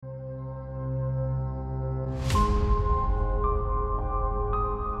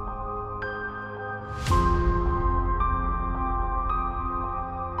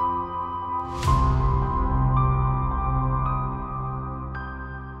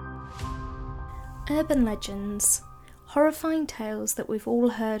Urban legends, horrifying tales that we've all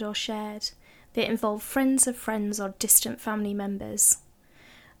heard or shared, that involve friends of friends or distant family members.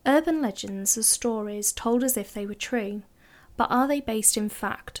 Urban legends are stories told as if they were true, but are they based in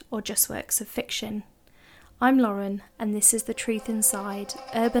fact or just works of fiction? I'm Lauren, and this is The Truth Inside,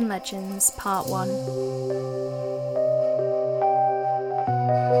 Urban Legends, Part 1.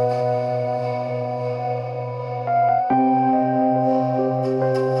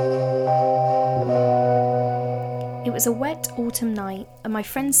 It was a wet autumn night, and my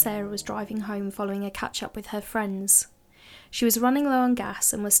friend Sarah was driving home following a catch-up with her friends. She was running low on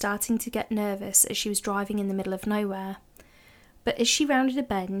gas and was starting to get nervous as she was driving in the middle of nowhere. But as she rounded a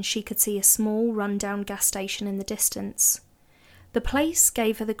bend, she could see a small, run-down gas station in the distance. The place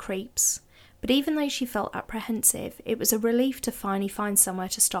gave her the creeps, but even though she felt apprehensive, it was a relief to finally find somewhere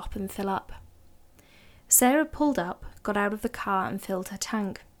to stop and fill up. Sarah pulled up, got out of the car and filled her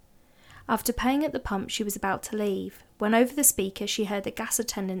tank. After paying at the pump, she was about to leave, when over the speaker she heard the gas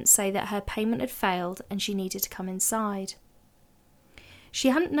attendant say that her payment had failed and she needed to come inside. She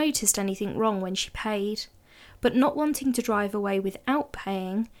hadn't noticed anything wrong when she paid, but not wanting to drive away without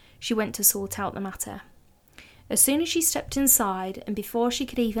paying, she went to sort out the matter. As soon as she stepped inside, and before she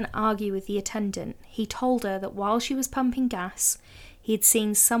could even argue with the attendant, he told her that while she was pumping gas, he had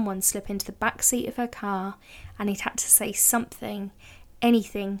seen someone slip into the back seat of her car and he'd had to say something,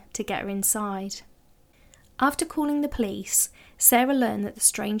 anything, to get her inside. After calling the police, Sarah learned that the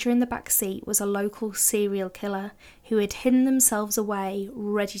stranger in the back seat was a local serial killer who had hidden themselves away,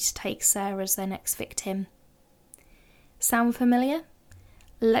 ready to take Sarah as their next victim. Sound familiar?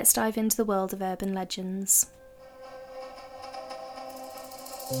 Let's dive into the world of urban legends.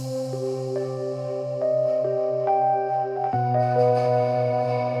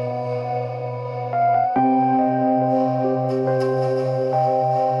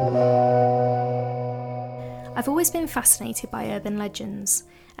 I've always been fascinated by urban legends,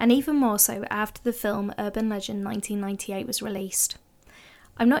 and even more so after the film Urban Legend 1998 was released.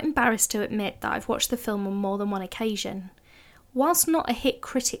 I'm not embarrassed to admit that I've watched the film on more than one occasion. Whilst not a hit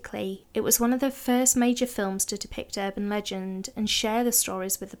critically, it was one of the first major films to depict urban legend and share the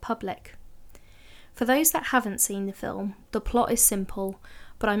stories with the public. For those that haven't seen the film, the plot is simple,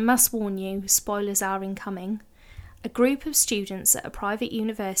 but I must warn you, spoilers are incoming. A group of students at a private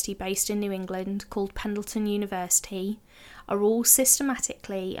university based in New England called Pendleton University are all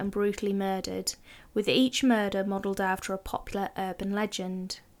systematically and brutally murdered, with each murder modelled after a popular urban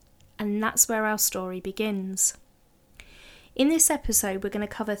legend. And that's where our story begins. In this episode, we're going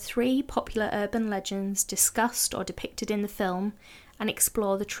to cover 3 popular urban legends discussed or depicted in the film and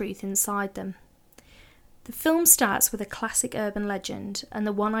explore the truth inside them. The film starts with a classic urban legend and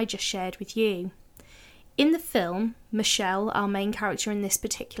the one I just shared with you. In the film, Michelle, our main character in this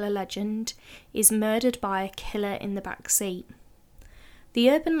particular legend, is murdered by a killer in the back seat. The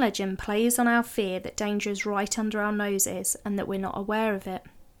urban legend plays on our fear that danger is right under our noses and that we're not aware of it.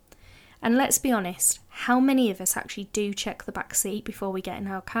 And let's be honest, how many of us actually do check the back seat before we get in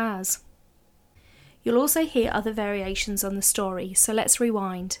our cars? You'll also hear other variations on the story, so let's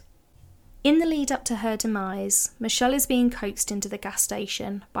rewind. In the lead up to her demise, Michelle is being coaxed into the gas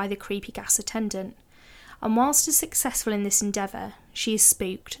station by the creepy gas attendant. And whilst is successful in this endeavour, she is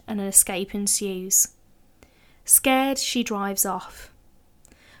spooked and an escape ensues. Scared, she drives off.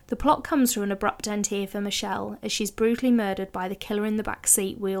 The plot comes to an abrupt end here for Michelle as she's brutally murdered by the killer in the back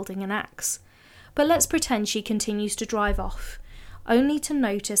seat wielding an axe. But let's pretend she continues to drive off, only to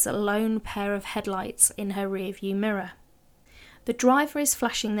notice a lone pair of headlights in her rearview mirror. The driver is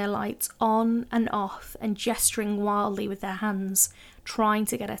flashing their lights on and off and gesturing wildly with their hands, trying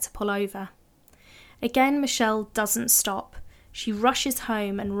to get her to pull over. Again, Michelle doesn't stop. She rushes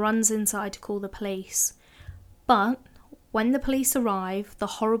home and runs inside to call the police. But when the police arrive, the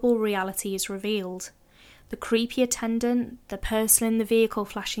horrible reality is revealed. The creepy attendant, the person in the vehicle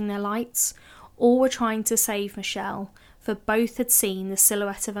flashing their lights, all were trying to save Michelle, for both had seen the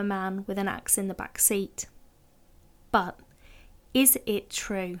silhouette of a man with an axe in the back seat. But is it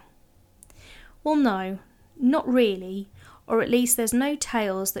true? Well, no, not really. Or at least there's no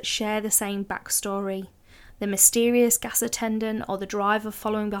tales that share the same backstory, the mysterious gas attendant or the driver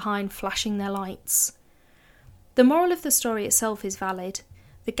following behind flashing their lights. The moral of the story itself is valid.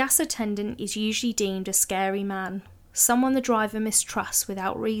 The gas attendant is usually deemed a scary man, someone the driver mistrusts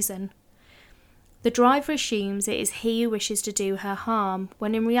without reason. The driver assumes it is he who wishes to do her harm,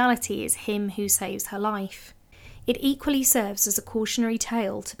 when in reality it's him who saves her life. It equally serves as a cautionary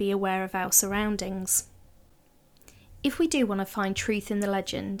tale to be aware of our surroundings. If we do want to find truth in the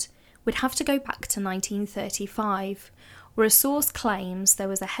legend, we'd have to go back to 1935, where a source claims there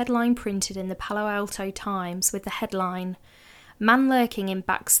was a headline printed in the Palo Alto Times with the headline, "Man lurking in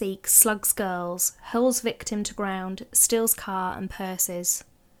backseat slugs girls, hurls victim to ground, steals car and purses."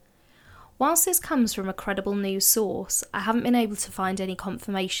 Whilst this comes from a credible news source, I haven't been able to find any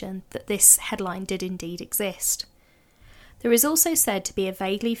confirmation that this headline did indeed exist. There is also said to be a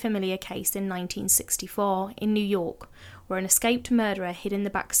vaguely familiar case in 1964 in New York where an escaped murderer hid in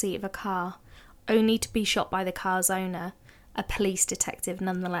the backseat of a car, only to be shot by the car's owner, a police detective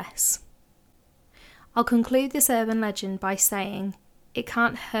nonetheless. I'll conclude this urban legend by saying, it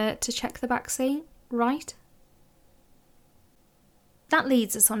can't hurt to check the backseat, right? That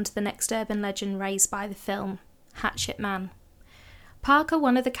leads us on to the next urban legend raised by the film, Hatchet Man. Parker,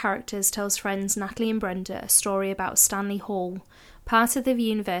 one of the characters, tells friends Natalie and Brenda a story about Stanley Hall, part of the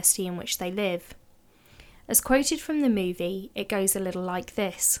university in which they live. As quoted from the movie, it goes a little like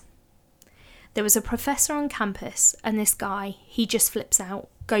this. There was a professor on campus, and this guy, he just flips out,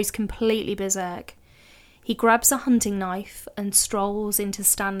 goes completely berserk. He grabs a hunting knife and strolls into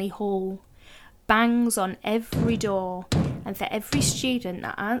Stanley Hall, bangs on every door, and for every student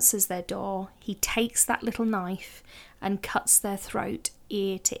that answers their door, he takes that little knife and cuts their throat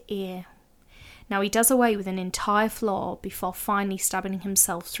ear to ear. Now he does away with an entire floor before finally stabbing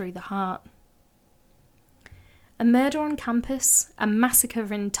himself through the heart. A murder on campus, a massacre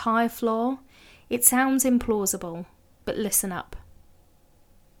of an entire floor, it sounds implausible, but listen up.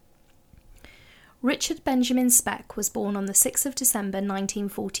 Richard Benjamin Speck was born on the 6th of December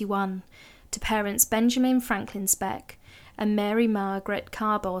 1941 to parents Benjamin Franklin Speck and Mary Margaret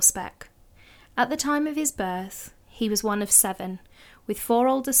Carbaugh Speck. At the time of his birth, he was one of 7, with 4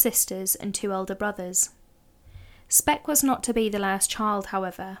 older sisters and 2 elder brothers. Speck was not to be the last child,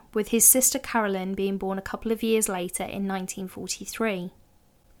 however, with his sister Carolyn being born a couple of years later in 1943.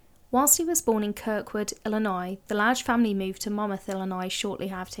 Whilst he was born in Kirkwood, Illinois, the large family moved to Monmouth, Illinois shortly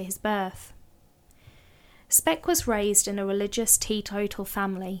after his birth. Speck was raised in a religious teetotal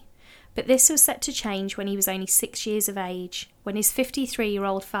family, but this was set to change when he was only 6 years of age, when his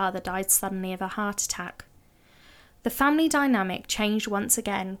 53-year-old father died suddenly of a heart attack. The family dynamic changed once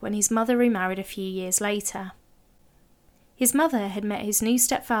again when his mother remarried a few years later. His mother had met his new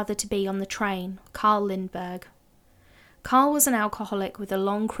stepfather-to-be on the train, Carl Lindbergh. Carl was an alcoholic with a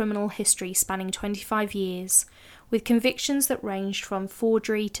long criminal history spanning 25 years, with convictions that ranged from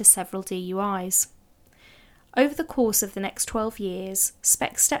forgery to several DUIs. Over the course of the next 12 years,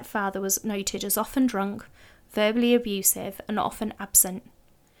 Speck's stepfather was noted as often drunk, verbally abusive, and often absent.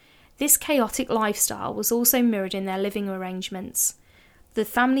 This chaotic lifestyle was also mirrored in their living arrangements. The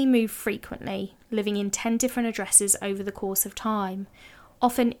family moved frequently, living in 10 different addresses over the course of time,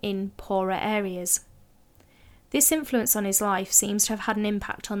 often in poorer areas. This influence on his life seems to have had an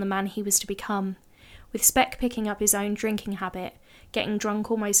impact on the man he was to become, with Speck picking up his own drinking habit, getting drunk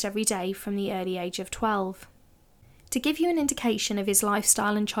almost every day from the early age of 12. To give you an indication of his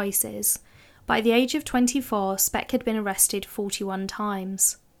lifestyle and choices, by the age of 24, Speck had been arrested 41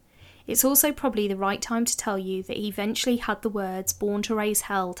 times. It's also probably the right time to tell you that he eventually had the words "Born to Raise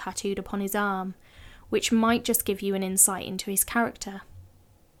Hell" tattooed upon his arm, which might just give you an insight into his character.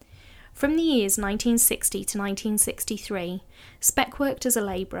 From the years 1960 to 1963, Speck worked as a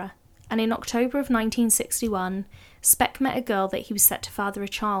labourer, and in October of 1961, Speck met a girl that he was set to father a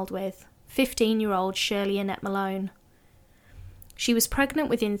child with, 15-year-old Shirley Annette Malone. She was pregnant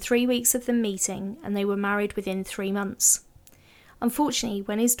within 3 weeks of them meeting, and they were married within 3 months. Unfortunately,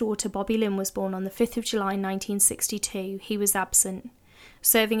 when his daughter Bobby Lynn was born on the 5th of July 1962, he was absent,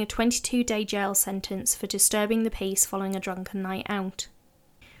 serving a 22-day jail sentence for disturbing the peace following a drunken night out.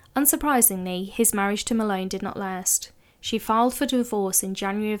 Unsurprisingly, his marriage to Malone did not last. She filed for divorce in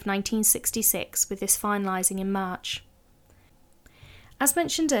January of 1966, with this finalising in March. As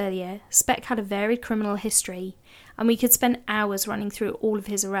mentioned earlier, Speck had a varied criminal history, and we could spend hours running through all of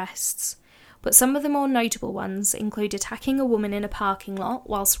his arrests, but some of the more notable ones include attacking a woman in a parking lot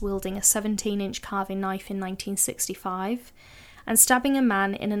whilst wielding a 17-inch carving knife in 1965, and stabbing a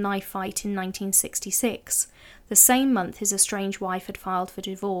man in a knife fight in 1966, the same month his estranged wife had filed for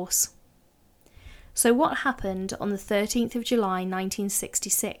divorce. So what happened on the 13th of July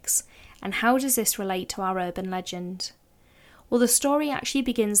 1966, and how does this relate to our urban legend? Well, the story actually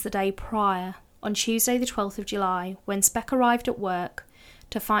begins the day prior, on Tuesday the 12th of July, when Speck arrived at work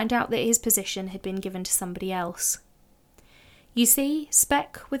to find out that his position had been given to somebody else. You see,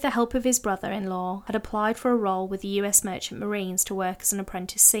 Speck, with the help of his brother-in-law, had applied for a role with the US Merchant Marines to work as an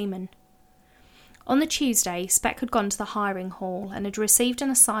apprentice seaman. On the Tuesday, Speck had gone to the hiring hall and had received an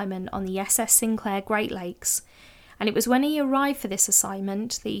assignment on the SS Sinclair Great Lakes, and it was when he arrived for this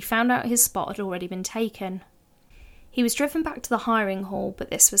assignment that he found out his spot had already been taken. He was driven back to the hiring hall, but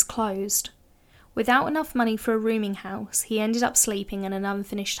this was closed. Without enough money for a rooming house, he ended up sleeping in an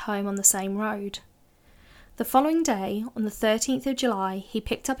unfinished home on the same road. The following day, on the 13th of July, he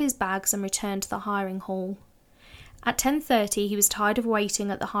picked up his bags and returned to the hiring hall. At 10:30, he was tired of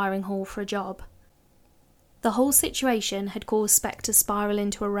waiting at the hiring hall for a job. The whole situation had caused Speck to spiral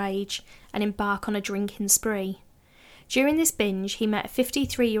into a rage and embark on a drinking spree. During this binge, he met a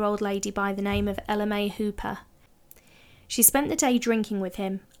 53-year-old lady by the name of Ella Mae Hooper. She spent the day drinking with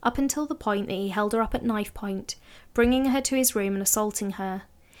him, up until the point that he held her up at knife point, bringing her to his room and assaulting her.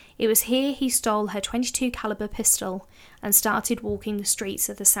 It was here he stole her .22 caliber pistol and started walking the streets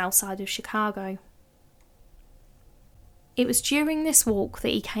of the south side of Chicago. It was during this walk that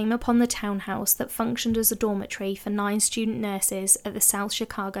he came upon the townhouse that functioned as a dormitory for 9 student nurses at the South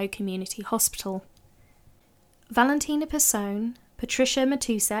Chicago Community Hospital. Valentina Persone, Patricia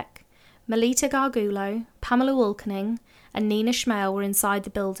Matusek, Melita Gargulo, Pamela Wilkening, and Nina Schmale were inside the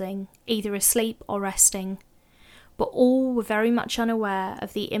building, either asleep or resting, but all were very much unaware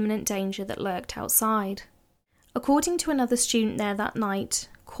of the imminent danger that lurked outside. According to another student there that night,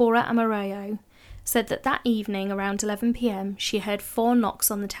 Cora Amoreo, said that evening around 11 p.m. she heard 4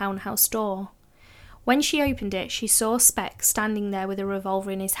 knocks on the townhouse door. When she opened it, she saw Speck standing there with a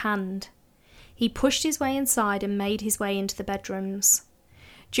revolver in his hand. He pushed his way inside and made his way into the bedrooms.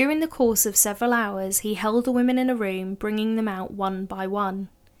 During the course of several hours, he held the women in a room, bringing them out one by one.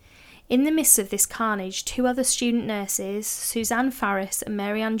 In the midst of this carnage, 2 other student nurses, Suzanne Farris and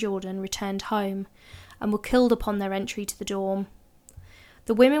Mary Ann Jordan, returned home and were killed upon their entry to the dorm.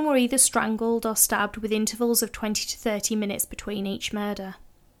 The women were either strangled or stabbed with intervals of 20 to 30 minutes between each murder.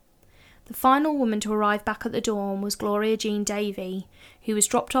 The final woman to arrive back at the dorm was Gloria Jean Davey, who was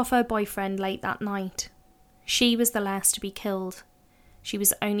dropped off her boyfriend late that night. She was the last to be killed. She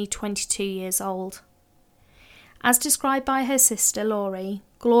was only 22 years old. As described by her sister Laurie,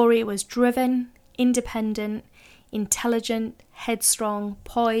 Gloria was driven, independent, intelligent, headstrong,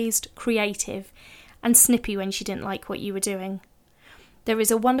 poised, creative, and snippy when she didn't like what you were doing. There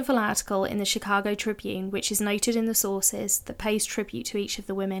is a wonderful article in the Chicago Tribune which is noted in the sources that pays tribute to each of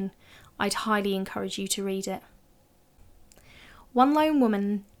the women. I'd highly encourage you to read it. One lone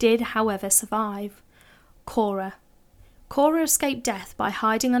woman did, however, survive. Cora. Cora escaped death by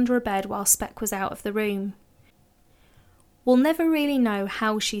hiding under a bed while Speck was out of the room. We'll never really know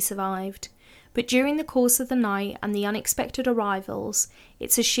how she survived, but during the course of the night and the unexpected arrivals,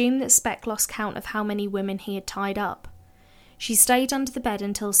 it's assumed that Speck lost count of how many women he had tied up. She stayed under the bed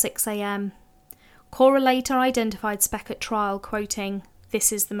until 6 a.m. Cora later identified Speck at trial, quoting,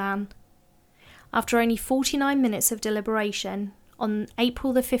 "This is the man." After only 49 minutes of deliberation, on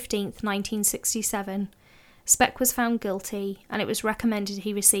April the 15th, 1967, Speck was found guilty and it was recommended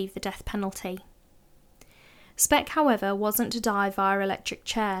he receive the death penalty. Speck, however, wasn't to die via electric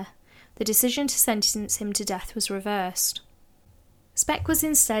chair. The decision to sentence him to death was reversed. Speck was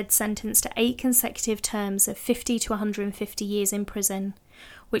instead sentenced to 8 consecutive terms of 50 to 150 years in prison,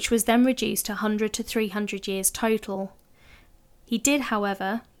 which was then reduced to 100 to 300 years total. He did,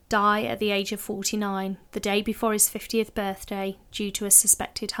 however, die at the age of 49, the day before his 50th birthday, due to a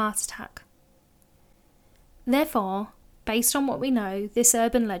suspected heart attack. Therefore, based on what we know, this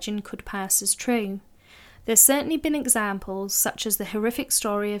urban legend could pass as true. There's certainly been examples, such as the horrific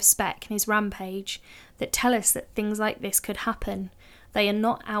story of Speck and his rampage, that tell us that things like this could happen. They are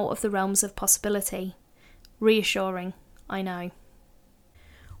not out of the realms of possibility. Reassuring, I know.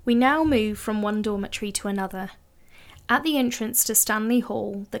 We now move from one dormitory to another. At the entrance to Stanley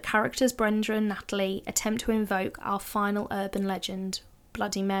Hall, the characters Brenda and Natalie attempt to invoke our final urban legend,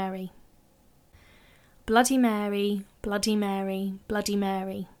 Bloody Mary. Bloody Mary, Bloody Mary, Bloody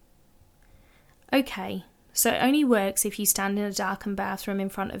Mary. Okay, so it only works if you stand in a darkened bathroom in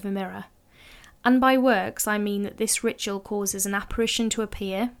front of a mirror. And by works, I mean that this ritual causes an apparition to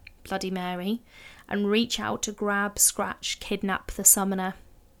appear, Bloody Mary, and reach out to grab, scratch, kidnap the summoner.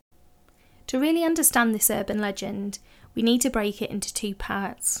 To really understand this urban legend, we need to break it into 2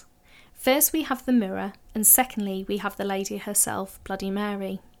 parts. First we have the mirror, and secondly we have the lady herself, Bloody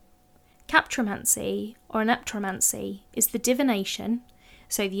Mary. Captromancy, or anaptromancy, is the divination,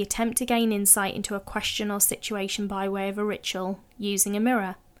 so the attempt to gain insight into a question or situation by way of a ritual, using a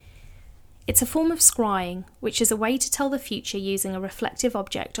mirror. It's a form of scrying, which is a way to tell the future using a reflective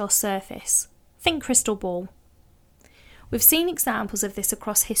object or surface. Think crystal ball. We've seen examples of this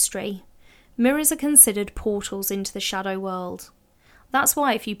across history. Mirrors are considered portals into the shadow world. That's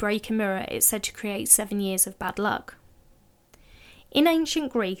why if you break a mirror, it's said to create 7 years of bad luck. In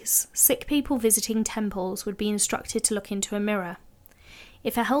ancient Greece, sick people visiting temples would be instructed to look into a mirror.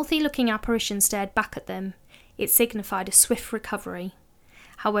 If a healthy-looking apparition stared back at them, It signified a swift recovery.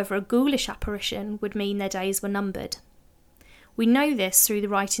 However, a ghoulish apparition would mean their days were numbered. We know this through the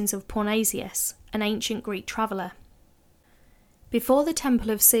writings of Parnasius, an ancient Greek traveller. Before the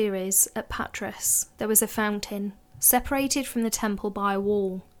temple of Ceres at Patras, there was a fountain, separated from the temple by a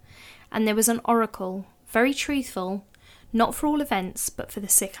wall, and there was an oracle, very truthful, not for all events, but for the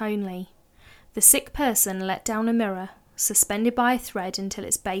sick only. The sick person let down a mirror, suspended by a thread until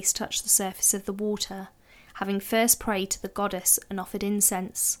its base touched the surface of the water, having first prayed to the goddess and offered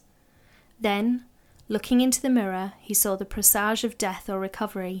incense. Then, looking into the mirror, he saw the presage of death or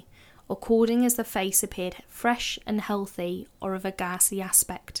recovery, according as the face appeared fresh and healthy or of a ghastly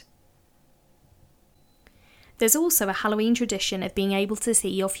aspect. There's also a Halloween tradition of being able to see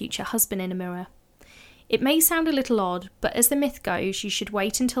your future husband in a mirror. It may sound a little odd, but as the myth goes, you should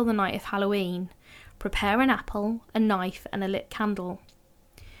wait until the night of Halloween, prepare an apple, a knife and a lit candle.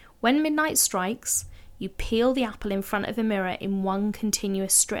 When midnight strikes, you peel the apple in front of a mirror in one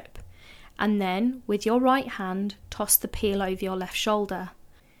continuous strip, and then, with your right hand, toss the peel over your left shoulder.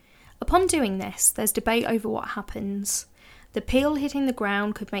 Upon doing this, there's debate over what happens. The peel hitting the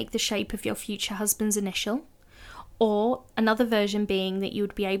ground could make the shape of your future husband's initial, or another version being that you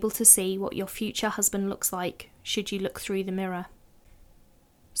would be able to see what your future husband looks like should you look through the mirror.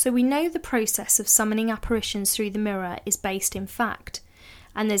 So we know the process of summoning apparitions through the mirror is based in fact,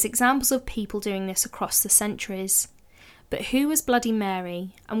 and there's examples of people doing this across the centuries. But who was Bloody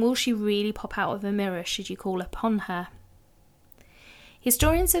Mary, and will she really pop out of a mirror should you call upon her?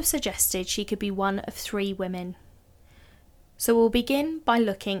 Historians have suggested she could be one of three women. So we'll begin by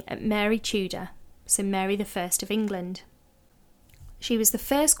looking at Mary Tudor, so Mary I of England. She was the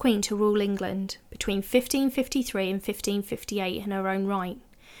first queen to rule England between 1553 and 1558 in her own right,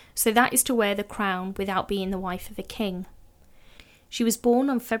 so that is to wear the crown without being the wife of a king. She was born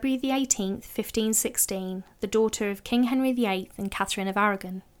on February the 18th, 1516, the daughter of King Henry VIII and Catherine of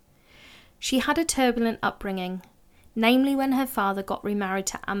Aragon. She had a turbulent upbringing, namely when her father got remarried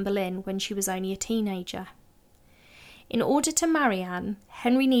to Anne Boleyn when she was only a teenager. In order to marry Anne,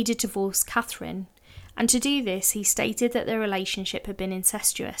 Henry needed to divorce Catherine, and to do this he stated that their relationship had been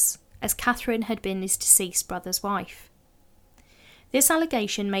incestuous, as Catherine had been his deceased brother's wife. This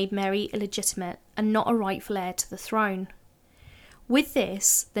allegation made Mary illegitimate and not a rightful heir to the throne. With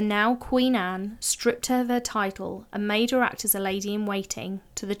this, the now Queen Anne stripped her of her title and made her act as a lady-in-waiting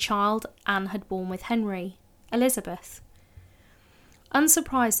to the child Anne had borne with Henry, Elizabeth.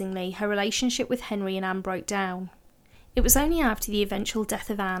 Unsurprisingly, her relationship with Henry and Anne broke down. It was only after the eventual death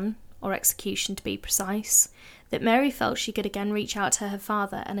of Anne, or execution to be precise, that Mary felt she could again reach out to her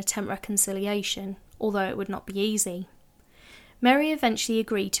father and attempt reconciliation, although it would not be easy. Mary eventually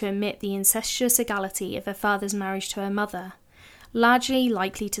agreed to admit the incestuous equality of her father's marriage to her mother, largely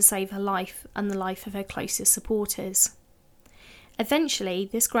likely to save her life and the life of her closest supporters. Eventually,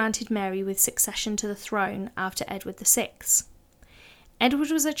 this granted Mary with succession to the throne after Edward VI.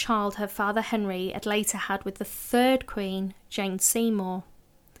 Edward was a child her father Henry had later had with the third Queen, Jane Seymour.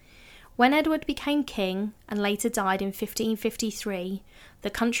 When Edward became king and later died in 1553, the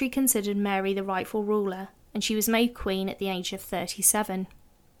country considered Mary the rightful ruler, and she was made queen at the age of 37.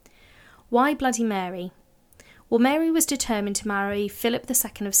 Why Bloody Mary? Well, Mary was determined to marry Philip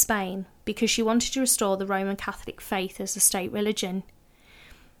II of Spain because she wanted to restore the Roman Catholic faith as a state religion.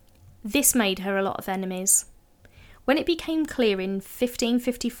 This made her a lot of enemies. When it became clear in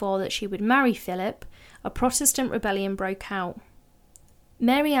 1554 that she would marry Philip, a Protestant rebellion broke out.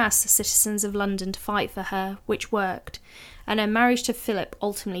 Mary asked the citizens of London to fight for her, which worked, and her marriage to Philip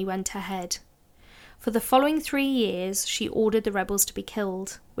ultimately went ahead. For the following 3 years, she ordered the rebels to be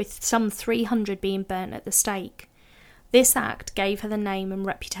killed, with some 300 being burnt at the stake. This act gave her the name and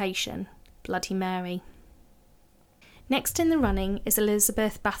reputation, Bloody Mary. Next in the running is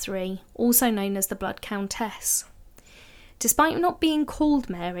Elizabeth Bathory, also known as the Blood Countess. Despite not being called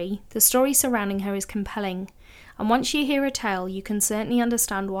Mary, the story surrounding her is compelling, and once you hear her tale, you can certainly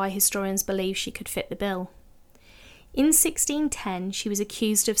understand why historians believe she could fit the bill. In 1610, she was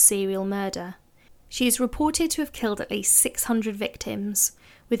accused of serial murder. She is reported to have killed at least 600 victims,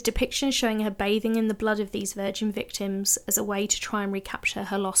 with depictions showing her bathing in the blood of these virgin victims as a way to try and recapture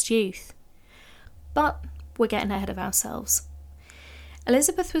her lost youth. But we're getting ahead of ourselves.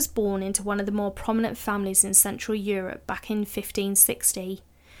 Elizabeth was born into one of the more prominent families in Central Europe back in 1560.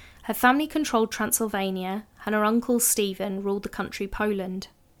 Her family controlled Transylvania, and her uncle Stephen ruled the country Poland.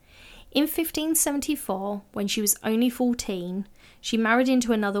 In 1574, when she was only 14, she married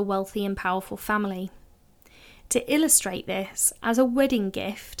into another wealthy and powerful family. To illustrate this, as a wedding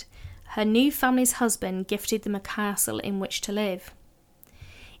gift, her new family's husband gifted them a castle in which to live.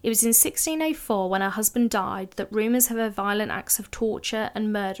 It was in 1604, when her husband died, that rumours of her violent acts of torture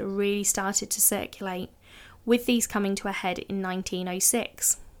and murder really started to circulate, with these coming to a head in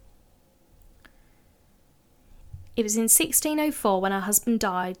 1906. It was in 1604, when her husband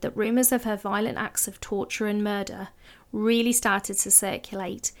died, that rumours of her violent acts of torture and murder really started to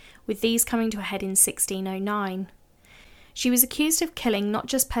circulate, with these coming to a head in 1609. She was accused of killing not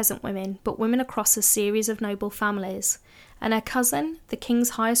just peasant women, but women across a series of noble families, and her cousin, the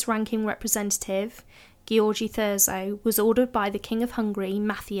king's highest-ranking representative, Georgi Thurzo, was ordered by the King of Hungary,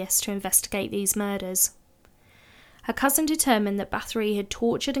 Matthias, to investigate these murders. Her cousin determined that Bathory had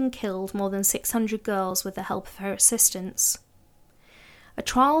tortured and killed more than 600 girls with the help of her assistants. A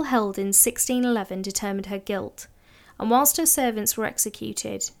trial held in 1611 determined her guilt, and whilst her servants were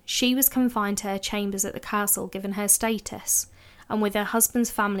executed, she was confined to her chambers at the castle given her status, and with her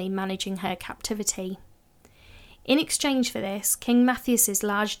husband's family managing her captivity. In exchange for this, King Matthias's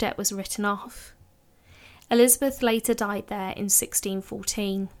large debt was written off. Elizabeth later died there in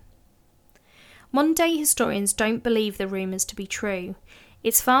 1614. Modern-day historians don't believe the rumours to be true.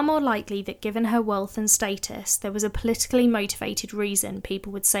 It's far more likely that given her wealth and status, there was a politically motivated reason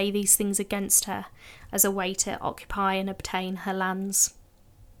people would say these things against her as a way to occupy and obtain her lands.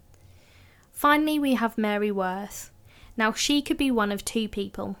 Finally, we have Mary Worth. Now, she could be one of two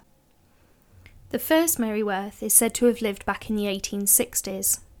people. The first Mary Worth is said to have lived back in the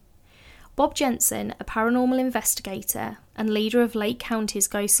 1860s. Bob Jensen, a paranormal investigator and leader of Lake County's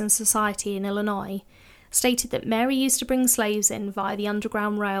Ghosts and Society in Illinois, stated that Mary used to bring slaves in via the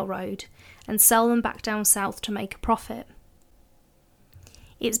Underground Railroad and sell them back down south to make a profit.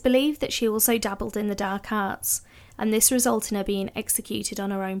 It's believed that she also dabbled in the dark arts, and this resulted in her being executed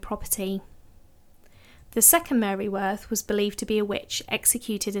on her own property. The second Mary Worth was believed to be a witch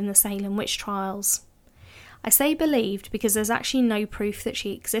executed in the Salem witch trials. I say believed because there's actually no proof that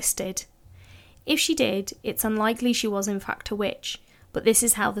she existed. If she did, it's unlikely she was in fact a witch, but this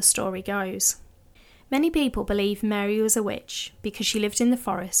is how the story goes. Many people believe Mary was a witch because she lived in the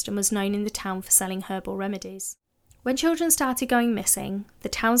forest and was known in the town for selling herbal remedies. When children started going missing, the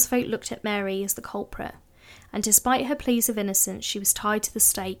townsfolk looked at Mary as the culprit, and despite her pleas of innocence, she was tied to the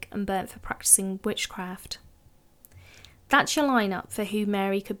stake and burnt for practising witchcraft. That's your lineup for who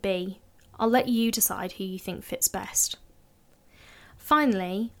Mary could be. I'll let you decide who you think fits best.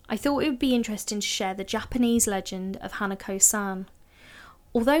 Finally, I thought it would be interesting to share the Japanese legend of Hanako-san.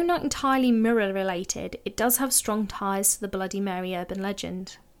 Although not entirely mirror related, it does have strong ties to the Bloody Mary urban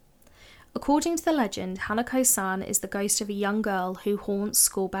legend. According to the legend, Hanako-san is the ghost of a young girl who haunts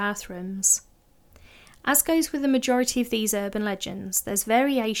school bathrooms. As goes with the majority of these urban legends, there's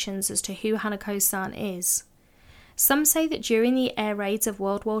variations as to who Hanako-san is. Some say that during the air raids of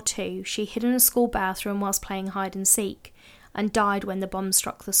World War II, she hid in a school bathroom whilst playing hide and seek, and died when the bomb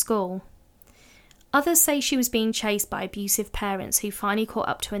struck the school. Others say she was being chased by abusive parents who finally caught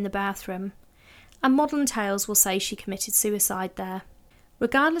up to her in the bathroom, and modern tales will say she committed suicide there.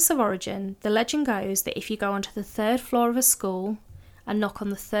 Regardless of origin, the legend goes that if you go onto the third floor of a school and knock on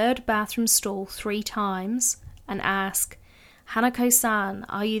the third bathroom stall 3 times and ask, "Hanako-san,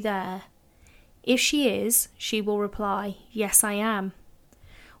 are you there?" If she is, she will reply, "Yes, I am."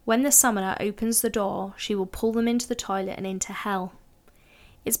 When the summoner opens the door, she will pull them into the toilet and into hell.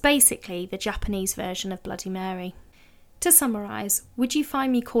 It's basically the Japanese version of Bloody Mary. To summarise, would you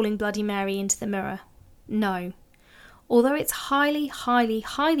find me calling Bloody Mary into the mirror? No. Although it's highly, highly,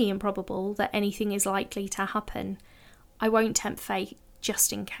 highly improbable that anything is likely to happen, I won't tempt fate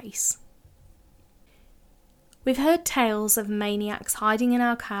just in case. We've heard tales of maniacs hiding in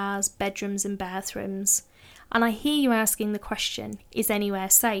our cars, bedrooms and bathrooms, and I hear you asking the question, is anywhere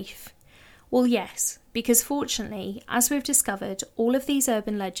safe? Well, yes, because fortunately, as we've discovered, all of these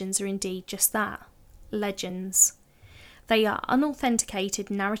urban legends are indeed just that, legends. They are unauthenticated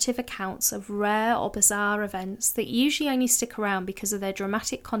narrative accounts of rare or bizarre events that usually only stick around because of their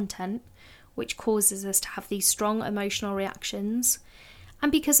dramatic content, which causes us to have these strong emotional reactions,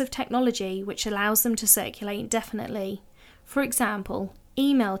 and because of technology, which allows them to circulate indefinitely, for example,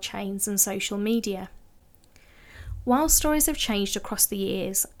 email chains and social media. While stories have changed across the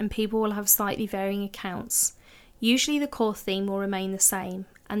years and people will have slightly varying accounts, usually the core theme will remain the same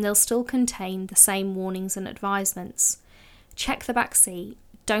and they'll still contain the same warnings and advisements. Check the back seat,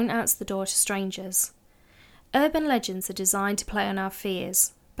 don't answer the door to strangers. Urban legends are designed to play on our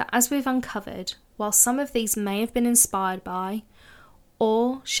fears, but as we've uncovered, while some of these may have been inspired by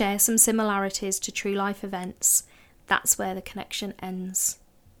or share some similarities to true life events, that's where the connection ends.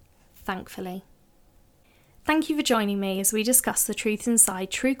 Thankfully. Thank you for joining me as we discuss the truth inside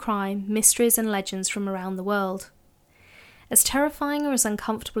true crime, mysteries and legends from around the world. As terrifying or as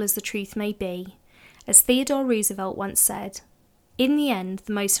uncomfortable as the truth may be, as Theodore Roosevelt once said, in the end,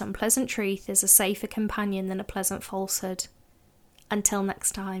 the most unpleasant truth is a safer companion than a pleasant falsehood. Until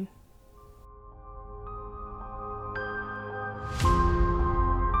next time.